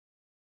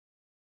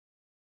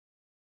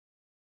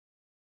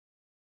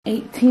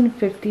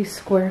1850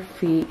 square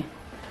feet.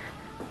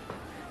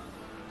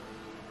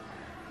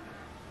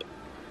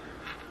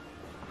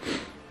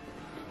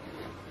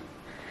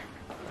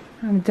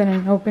 I've done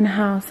an open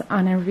house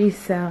on a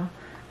resale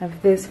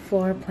of this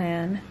floor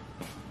plan.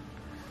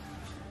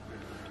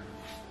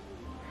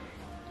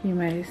 You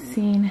might have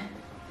seen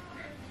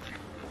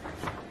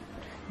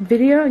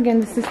video. Again,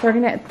 this is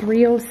starting at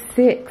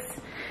 $306.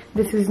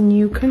 This is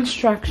new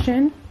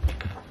construction.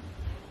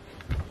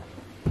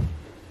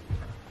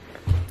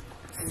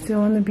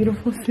 Still in the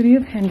beautiful city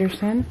of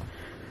Henderson.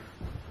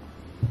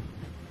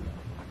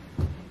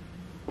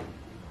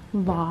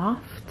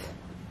 Loft.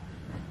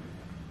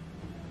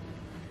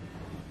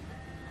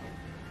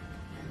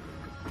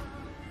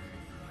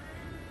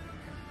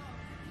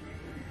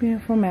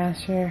 Beautiful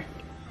master.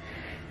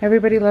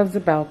 Everybody loves a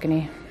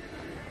balcony.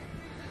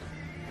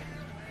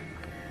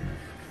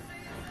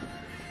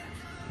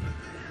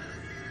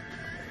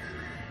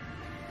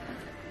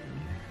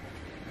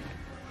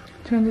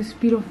 Turn this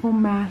beautiful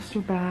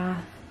master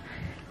bath.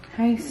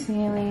 High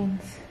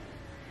ceilings.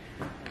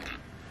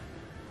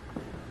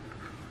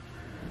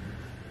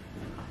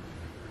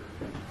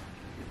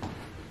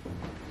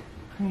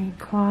 Great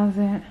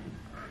closet.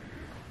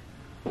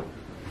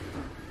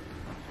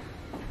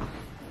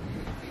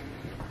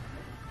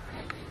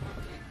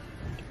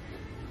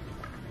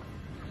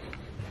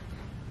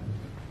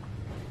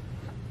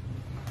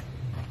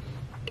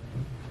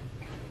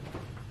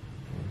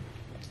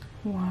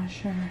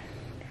 Washer,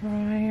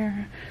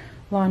 dryer,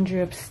 laundry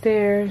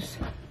upstairs.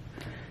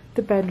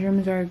 The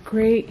bedrooms are a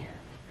great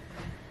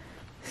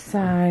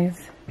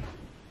size.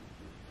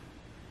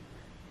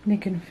 They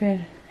can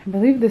fit, I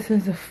believe this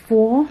is a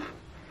full,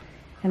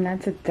 and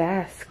that's a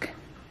desk.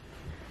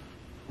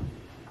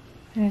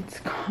 And it's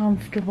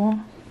comfortable.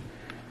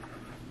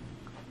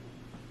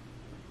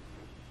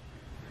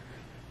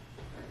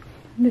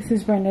 This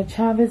is Brenda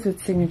Chavez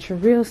with Signature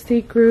Real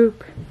Estate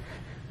Group.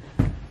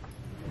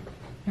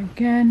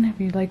 Again,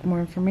 if you'd like more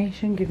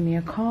information, give me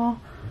a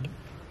call.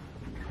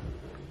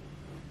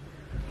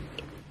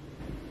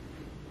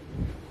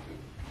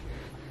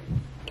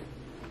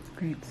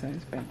 Great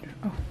size bedroom.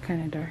 Oh,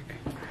 kind of dark.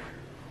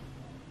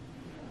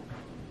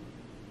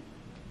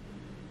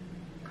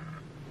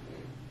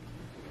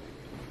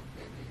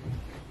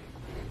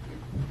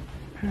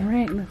 All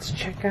right, let's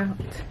check out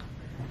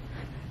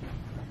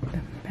the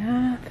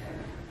bath.